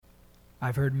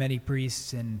I've heard many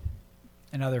priests and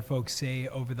other folks say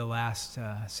over the last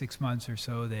 6 months or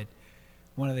so that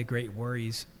one of the great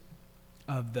worries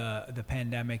of the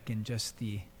pandemic and just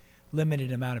the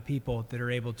limited amount of people that are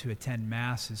able to attend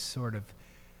Mass is sort of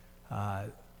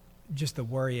just the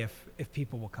worry if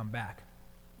people will come back,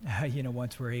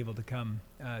 once we're able to come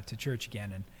to church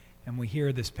again. And we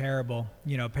hear this parable,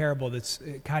 a parable that's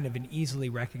kind of an easily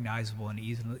recognizable and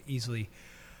easily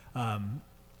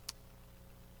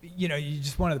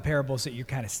just one of the parables that you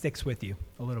kind of sticks with you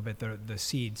a little bit, the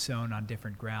seed sown on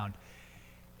different ground.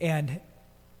 And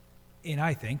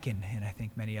I think, and I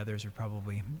think many others are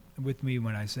probably with me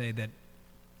when I say that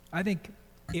I think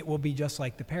it will be just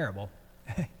like the parable.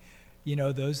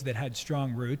 Those that had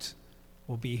strong roots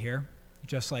will be here,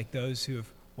 just like those who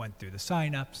have went through the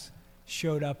sign-ups,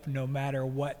 showed up no matter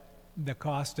what the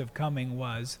cost of coming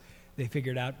was, they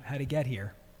figured out how to get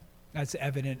here. That's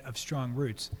evident of strong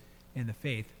roots in the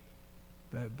faith.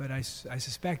 But I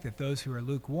suspect that those who are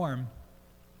lukewarm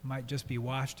might just be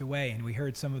washed away. And we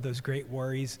heard some of those great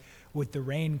worries with the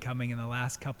rain coming in the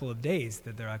last couple of days,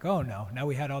 that they're like, oh no, now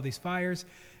we had all these fires,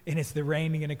 and it's the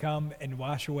rain going to come and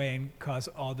wash away and cause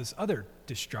all this other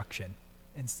destruction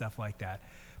and stuff like that.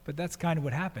 But that's kind of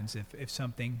what happens if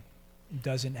something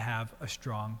doesn't have a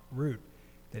strong root,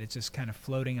 that it's just kind of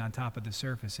floating on top of the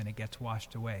surface and it gets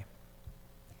washed away.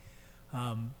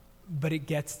 But it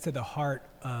gets to the heart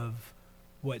of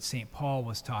what St. Paul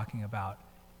was talking about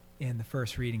in the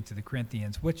first reading to the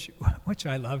Corinthians, which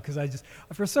I love, because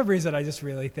for some reason, I just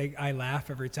really think I laugh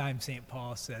every time St.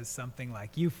 Paul says something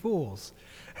like, "You fools."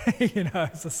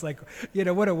 It's just like,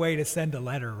 what a way to send a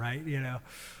letter, right?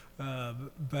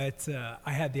 But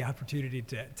I had the opportunity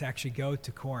to actually go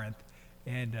to Corinth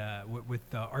and with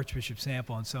Archbishop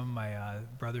Sample and some of my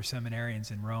brother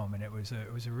seminarians in Rome, and it was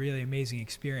a really amazing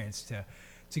experience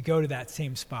to go to that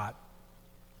same spot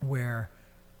where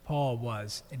Paul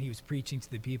was, and he was preaching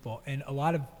to the people, and a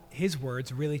lot of his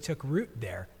words really took root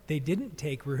there. They didn't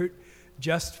take root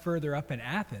just further up in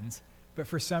Athens, but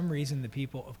for some reason the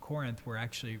people of Corinth were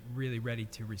actually really ready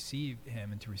to receive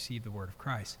him and to receive the word of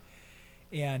Christ.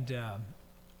 And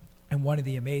one of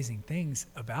the amazing things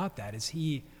about that is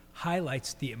he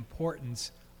highlights the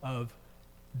importance of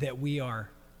that we are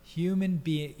human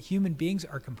beings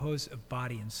are composed of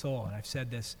body and soul, and I've said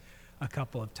this a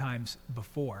couple of times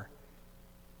before.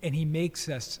 And he makes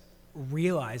us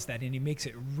realize that, and he makes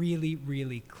it really,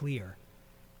 really clear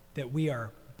that we are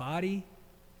body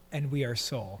and we are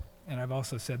soul. And I've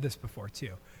also said this before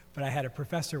too, but I had a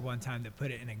professor one time that put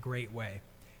it in a great way.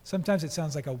 Sometimes it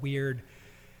sounds like a weird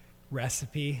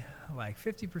recipe, like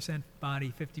 50%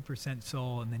 body, 50%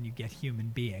 soul, and then you get human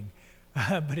being.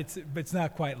 But it's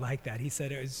not quite like that. He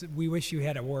said we wish you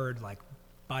had a word like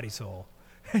body soul,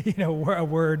 a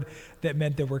word that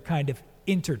meant that we're kind of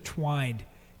intertwined.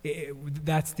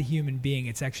 That's the human being.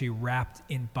 It's actually wrapped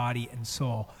in body and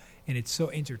soul, and it's so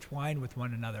intertwined with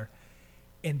one another.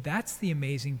 And that's the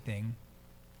amazing thing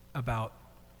about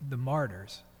the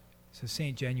martyrs. So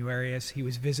St. Januarius, he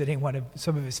was visiting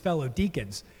some of his fellow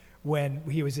deacons when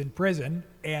he was in prison,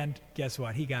 and guess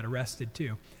what? He got arrested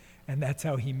too. And that's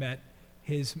how he met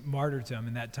his martyrdom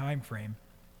in that time frame.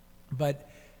 But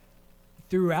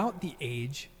throughout the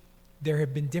age, there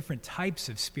have been different types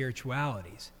of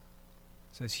spiritualities.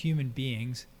 So as human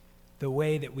beings, the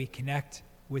way that we connect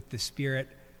with the Spirit,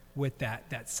 with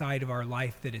that side of our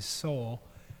life that is soul,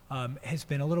 has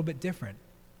been a little bit different.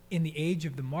 In the age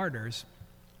of the martyrs,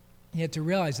 you had to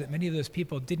realize that many of those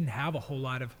people didn't have a whole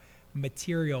lot of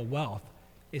material wealth,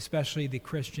 especially the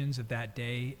Christians of that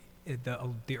day,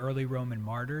 the early Roman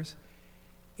martyrs.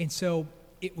 And so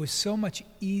it was so much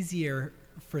easier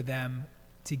for them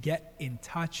to get in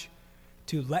touch,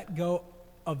 to let go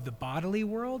of the bodily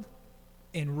world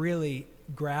and really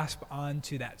grasp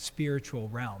onto that spiritual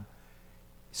realm.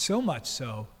 So much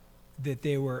so that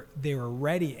they were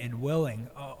ready and willing,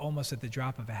 almost at the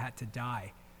drop of a hat, to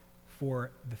die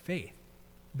for the faith,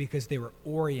 because they were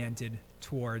oriented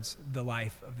towards the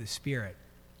life of the Spirit.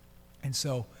 And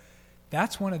so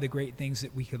that's one of the great things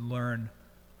that we could learn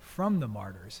from the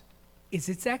martyrs, is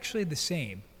it's actually the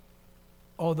same,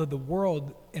 although the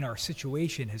world in our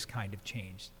situation has kind of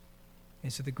changed.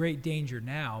 And so the great danger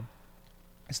now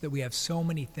is that we have so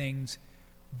many things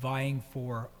vying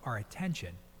for our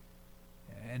attention.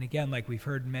 And again, like we've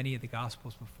heard in many of the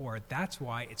Gospels before, that's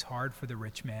why it's hard for the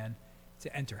rich man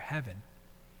to enter heaven.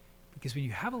 Because when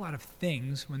you have a lot of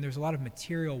things, when there's a lot of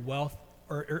material wealth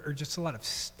or just a lot of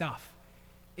stuff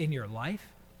in your life,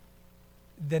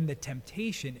 then the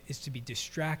temptation is to be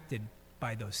distracted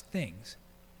by those things.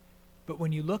 But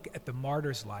when you look at the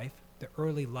martyr's life, the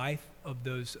early life of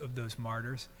those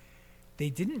martyrs, they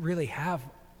didn't really have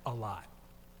a lot.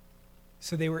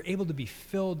 So they were able to be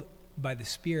filled by the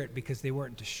Spirit because they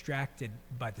weren't distracted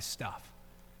by the stuff.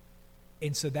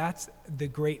 And so that's the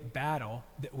great battle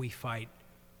that we fight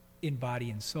in body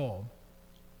and soul,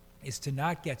 is to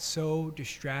not get so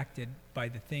distracted by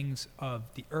the things of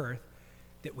the earth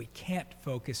that we can't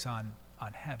focus on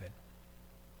heaven.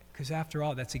 Because after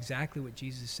all, that's exactly what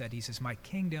Jesus said. He says, my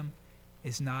kingdom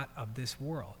is not of this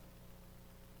world.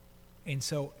 And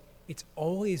so it's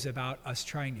always about us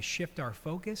trying to shift our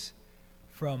focus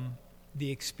from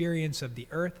the experience of the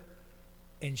earth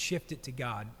and shift it to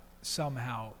God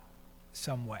somehow,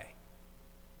 some way.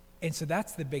 And so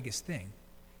that's the biggest thing.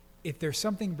 If there's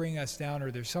something bringing us down,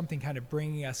 or there's something kind of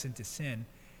bringing us into sin,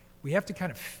 we have to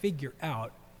kind of figure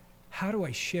out, how do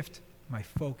I shift my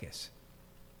focus?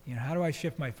 How do I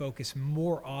shift my focus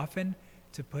more often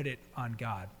to put it on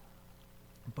God?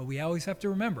 But we always have to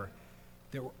remember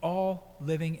that we're all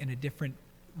living in a different,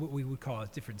 what we would call a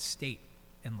different state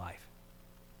in life.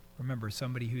 Remember,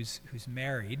 somebody who's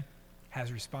married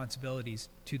has responsibilities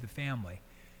to the family.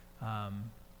 I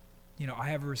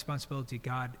have a responsibility to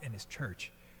God and his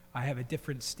church. I have a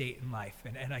different state in life,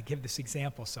 and I give this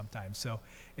example sometimes. So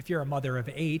if you're a mother of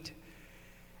 8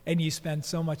 and you spend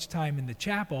so much time in the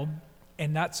chapel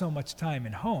and not so much time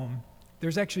at home,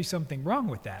 there's actually something wrong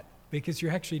with that, because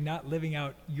you're actually not living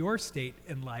out your state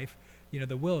in life,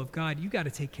 the will of God. You got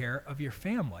to take care of your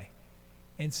family.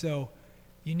 And so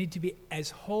you need to be as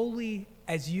holy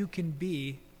as you can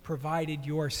be, provided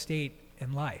your state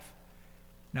in life.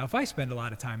 Now, if I spend a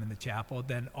lot of time in the chapel,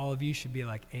 then all of you should be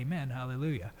like, amen,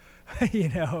 hallelujah,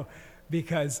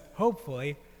 because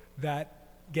hopefully that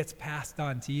gets passed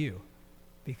on to you,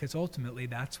 because ultimately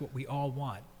that's what we all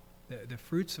want. The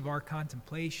fruits of our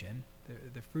contemplation,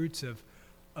 the fruits of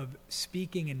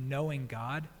speaking and knowing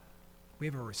God, we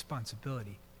have a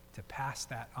responsibility to pass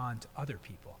that on to other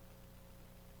people.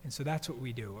 And so that's what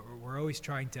we do. We're always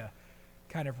trying to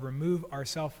kind of remove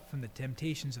ourselves from the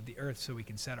temptations of the earth so we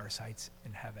can set our sights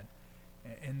in heaven.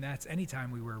 And that's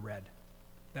anytime we wear red.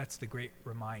 That's the great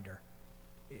reminder,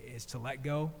 is to let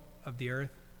go of the earth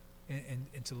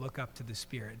and to look up to the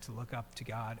Spirit, to look up to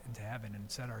God and to heaven and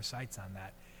set our sights on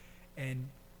that. And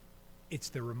it's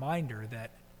the reminder that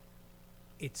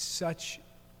it's such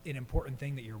an important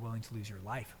thing that you're willing to lose your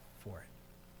life for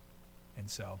it. And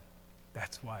so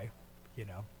that's why,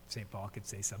 St. Paul could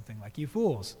say something like, you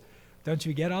fools, don't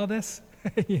you get all this?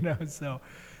 So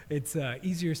it's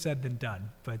easier said than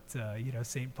done. But,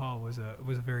 St. Paul was a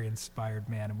very inspired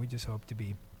man, and we just hope to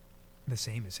be the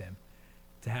same as him,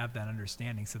 to have that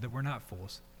understanding so that we're not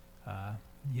fools,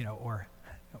 or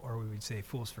we would say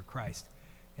fools for Christ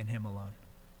and him alone.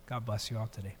 God bless you all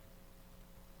today.